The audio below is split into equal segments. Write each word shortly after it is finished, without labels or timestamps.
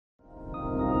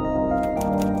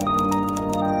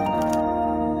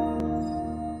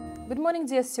morning,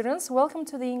 dear students. Welcome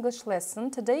to the English lesson.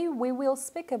 Today we will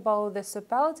speak about the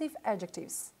superlative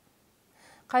adjectives.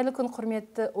 Қайлы күн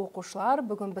құрметті оқушылар,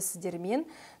 бүгін біз сіздермен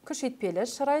күшейтпелі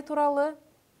шырай туралы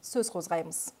сөз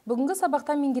қозғаймыз. Бүгінгі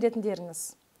сабақта меңгеретіндеріңіз: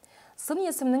 сын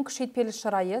есімнің күшейтпелі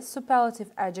шырайы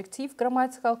superlative adjective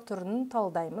грамматикалық түрін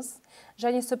талдаймыз,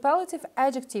 және superlative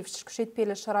adjective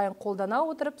күшейтпелі шырайын қолдана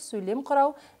отырып сөйлем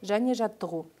құрау және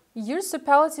жаттығу. Use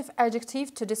superlative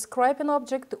adjective to describe an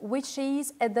object which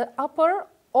is at the upper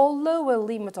or lower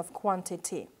limit of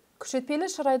quantity. Күшейтпелі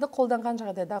шырайды қолданған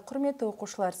жағдайда, құрметті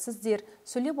оқушылар, сіздер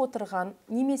сөйлеп отырған,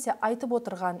 немесе айтып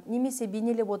отырған, немесе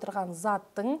бейнелеп отырған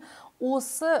заттың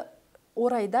осы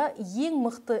орайда ең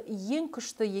мықты, ең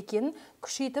күшті екенін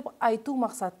күшейтіп айту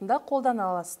мақсатында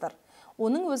қолдана аласыздар.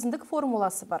 Оның өзіндік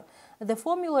формуласы бар. The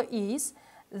formula is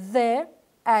the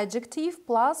adjective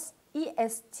plus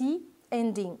est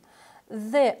ending.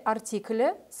 The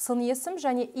артиклі, сын есім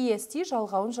және est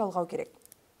жалғауын жалғау керек.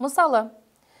 Мысалы,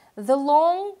 the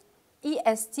long,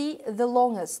 est, the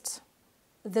longest.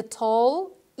 The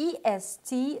tall,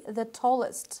 est, the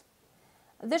tallest.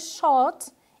 The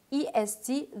short, est,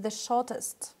 the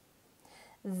shortest.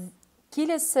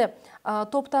 Келесі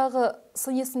топтағы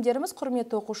сын есімдеріміз,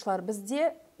 құрметті оқушылар,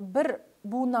 бізде бір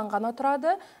буыннан ғана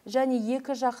тұрады, және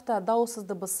екі жақта дауыссыз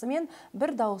дыбысы мен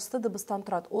бір дауысты дыбыстан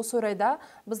тұрады. Осы орайда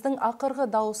біздің ақырғы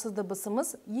дауыссыз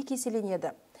дыбысымыз екі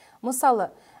еселенеді. Мысалы,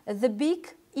 the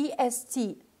big, est,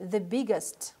 the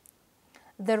biggest.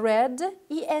 The red,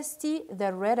 est,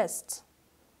 the reddest.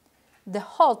 The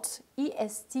hot,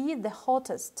 est, the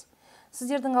hottest.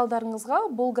 Сіздердің алдарыңызға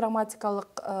бұл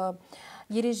грамматикалық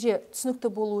ереже түсінікті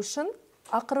болу үшін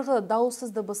ақырғы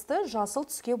дауыссыз дыбысты жасыл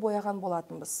түске бояған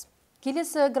болатынбыз.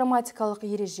 Келесі грамматикалық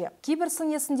ереже. Кейбір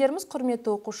сын есімдеріміз,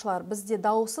 құрметті оқушылар, бізде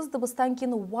дауыссыз дыбыстан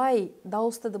кейін y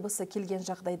дауысты дыбысы келген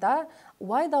жағдайда,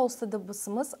 y дауысты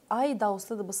дыбысымыз I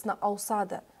дауысты дыбысына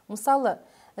ауысады. Мысалы,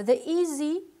 the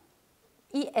easy,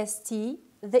 est,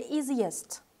 the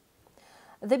easiest.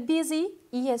 The busy,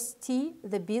 est,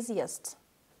 the busiest.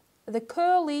 The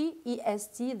curly,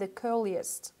 est, the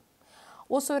curliest.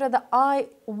 Осы орайда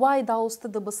y дауысты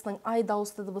дыбысының I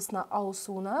дауысты дыбысына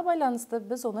ауысуына байланысты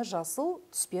біз оны жасыл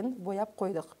түспен бояп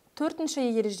қойдық. Төртінші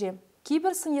ереже.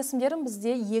 Кейбір сын есімдерін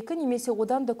бізде екі немесе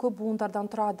одан да көп буындардан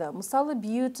тұрады. Мысалы,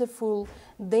 beautiful,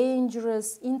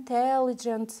 dangerous,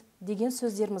 intelligent деген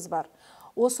сөздеріміз бар.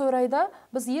 Осы орайда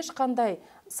біз ешқандай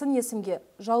сын есімге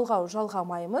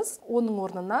жалғамаймыз, оның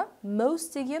орнына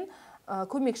most деген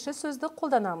көмекші сөзді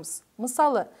қолданамыз.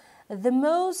 Мысалы, the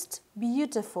most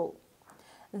beautiful,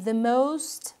 the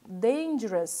most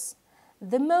dangerous,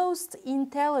 the most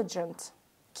intelligent.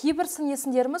 Кейбір сын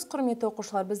есімдеріміз, құрметті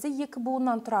оқушылар, бізде екі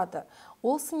буыннан тұрады.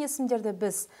 Ол сын есімдерді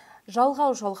біз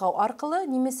жалғау арқылы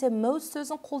немесе most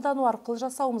сөзін қолдану арқылы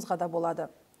жасауымызға да болады.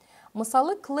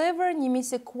 Мысалы, clever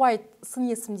немесе quite сын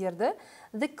есімдерді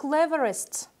the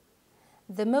cleverest,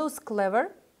 the most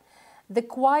clever, the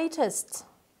quietest,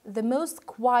 the most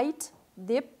quiet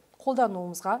деп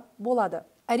қолдануымызға болады.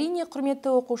 Әрине,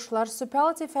 құрметті оқушылар,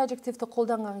 superlative adjectiveті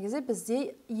қолданған кезде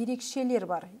бізде ерекшелер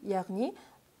бар, яғни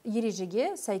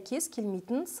ережеге сәйкес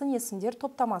келмейтін сын есімдер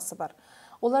топтамасы бар.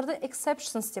 Оларды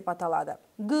exceptions деп аталады.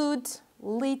 Good,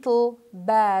 little,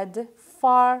 bad,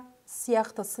 far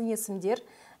сияқты сын есімдер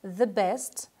the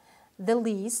best, the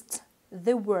least,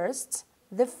 the worst,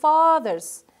 the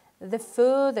farthest, the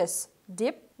furthest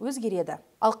деп өзгереді.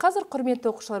 Ал қазір, құрметті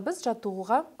оқушылар, біз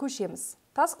жаттығуға көшеміз.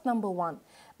 Task number 1.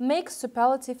 Make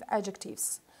superlative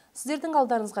adjectives. Сіздердің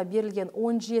алдарыңызға берілген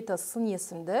 17 сын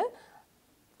есімді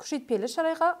күшейтпелі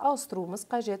шырайға ауыстыруымыз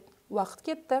қажет. Уақыт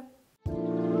кетті.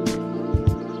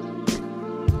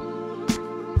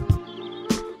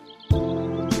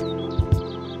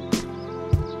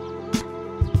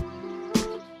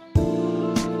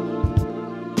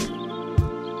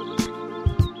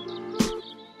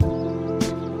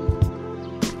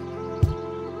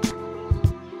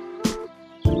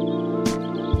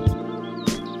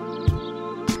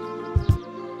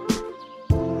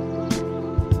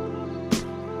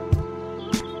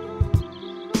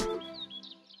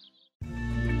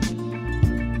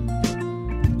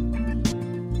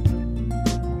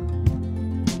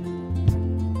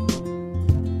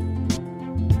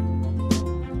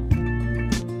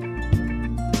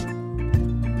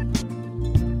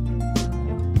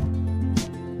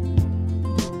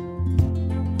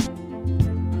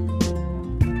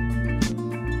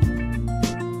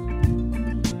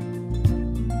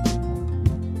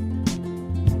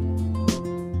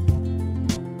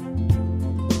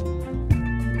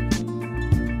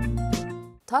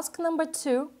 Task number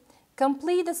 2.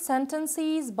 Complete the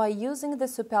sentences by using the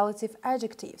superlative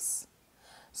adjectives.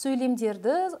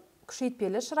 Сөйлемдерді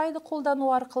күшейтпелі шырайды қолдану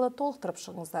арқылы толықтырып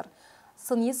шығыңыздар.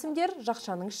 Сын есімдер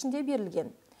жақшаның ішінде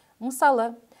берілген.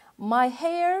 Мысалы, my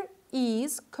hair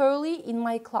is curly in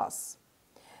my class.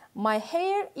 My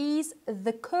hair is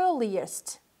the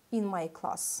curliest in my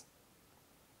class.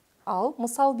 Ал,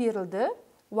 мысал берілді,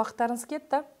 уақыттарыңыз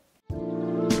кетті.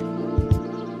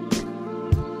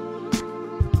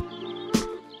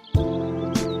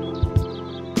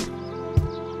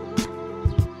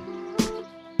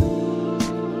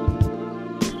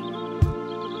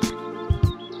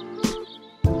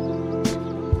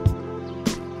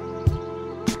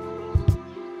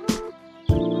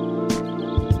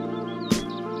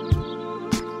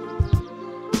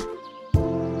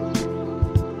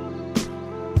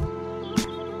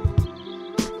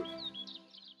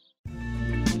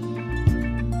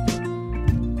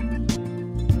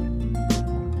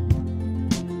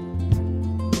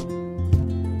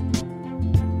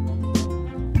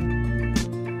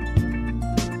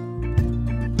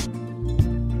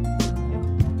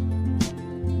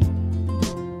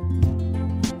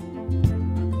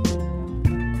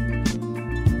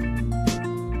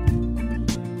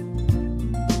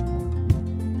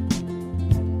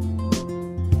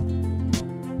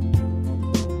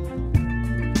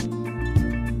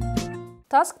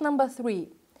 Task number 3.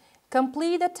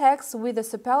 Complete the text with the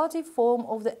superlative form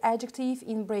of the adjective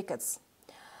in brackets.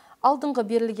 Алдыңғы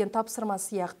берілген тапсырма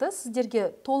сияқты сіздерге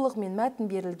толығымен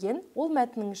мәтін берілген, ол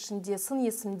мәтіннің ішінде сын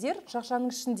есімдер жақшаның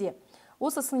ішінде.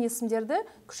 Осы сын есімдерді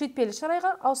күшейтпелі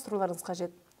шырайға ауыстыруларыңыз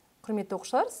қажет. Құрметті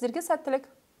оқушылар, сіздерге сәттілік.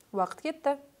 Уақыт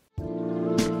кетті.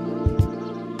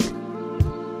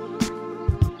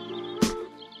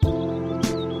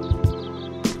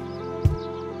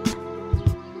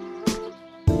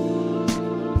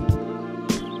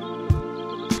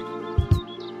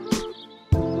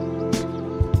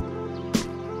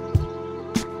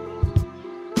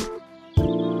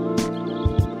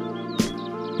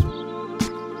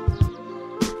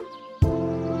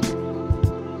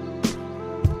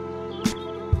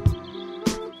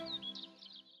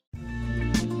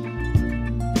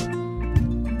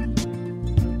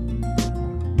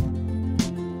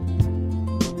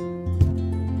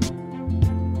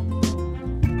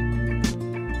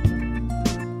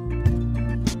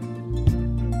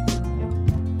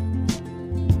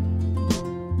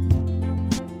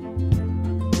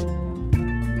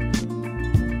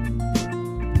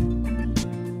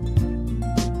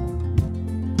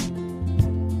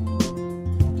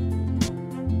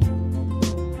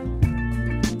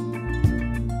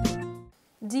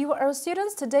 Dear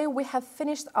students, today we have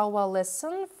finished our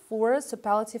lesson for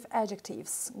superlative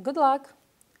adjectives. Good luck!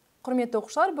 Құрметті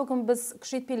оқушылар, бүгін біз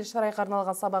күшейтпелі шырайға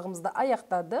арналған сабағымызды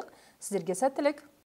аяқтадық. Сіздерге сәттілік!